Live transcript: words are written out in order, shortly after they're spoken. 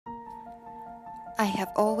I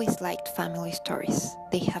have always liked family stories.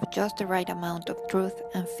 They have just the right amount of truth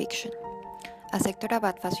and fiction. As Héctor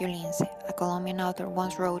Abad Faciolince, a Colombian author,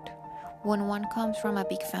 once wrote, "When one comes from a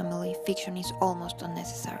big family, fiction is almost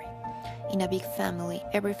unnecessary. In a big family,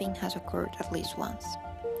 everything has occurred at least once."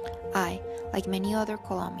 I, like many other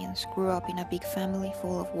Colombians, grew up in a big family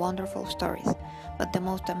full of wonderful stories, but the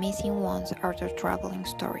most amazing ones are the traveling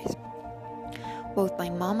stories. Both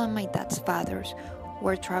my mom and my dad's fathers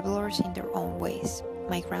were travelers in their own ways.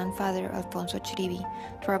 My grandfather, Alfonso Chiribi,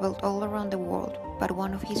 traveled all around the world, but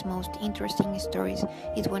one of his most interesting stories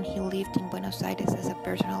is when he lived in Buenos Aires as a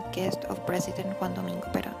personal guest of President Juan Domingo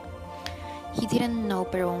Perón. He didn't know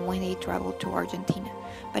Perón when they traveled to Argentina,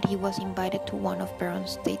 but he was invited to one of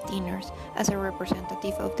Perón's state dinners as a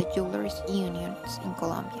representative of the jewelers unions in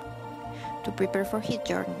Colombia. To prepare for his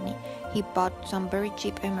journey, he bought some very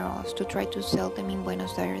cheap emeralds to try to sell them in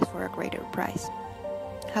Buenos Aires for a greater price.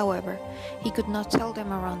 However, he could not sell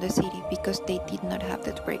them around the city because they did not have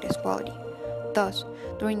the greatest quality. Thus,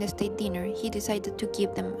 during the state dinner, he decided to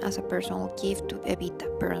give them as a personal gift to Evita,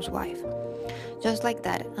 Perón's wife. Just like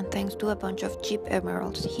that, and thanks to a bunch of cheap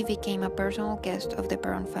emeralds, he became a personal guest of the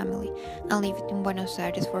Perón family and lived in Buenos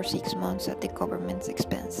Aires for 6 months at the government's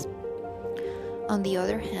expense. On the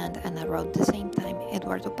other hand, and around the same time,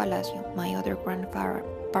 Eduardo Palacio, my other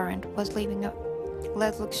grandparent, was living a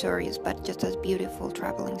less luxurious but just as beautiful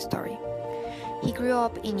traveling story. He grew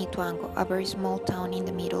up in Ituango, a very small town in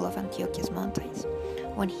the middle of Antioquia's mountains.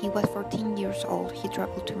 When he was 14 years old, he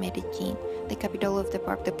traveled to Medellin, the capital of the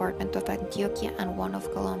department of Antioquia and one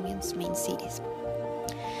of Colombia's main cities.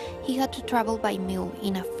 He had to travel by mule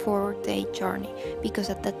in a 4-day journey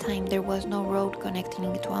because at that time there was no road connecting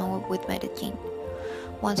Ituango with Medellin.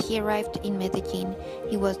 Once he arrived in Medellin,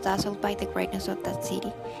 he was dazzled by the greatness of that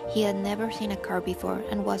city. He had never seen a car before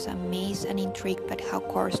and was amazed and intrigued by how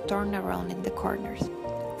cars turned around in the corners.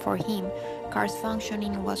 For him, cars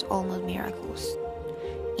functioning was almost miraculous.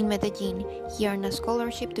 In Medellin, he earned a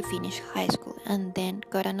scholarship to finish high school and then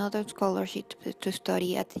got another scholarship to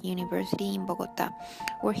study at the university in Bogota,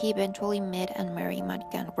 where he eventually met and married my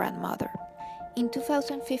grandmother. In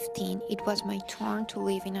 2015, it was my turn to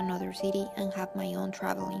live in another city and have my own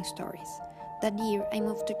traveling stories. That year, I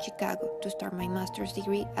moved to Chicago to start my master's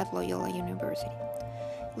degree at Loyola University.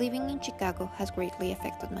 Living in Chicago has greatly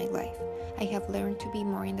affected my life. I have learned to be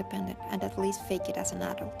more independent and at least fake it as an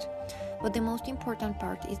adult. But the most important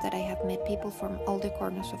part is that I have met people from all the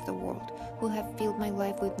corners of the world who have filled my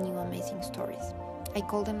life with new amazing stories. I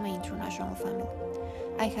call them my international family.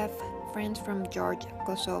 I have friends from Georgia,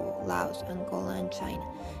 Kosovo, Laos, Angola, and China,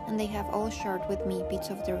 and they have all shared with me bits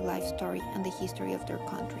of their life story and the history of their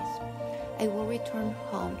countries. I will return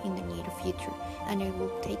home in the near future, and I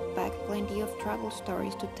will take back plenty of travel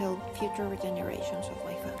stories to tell future generations of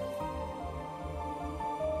my family.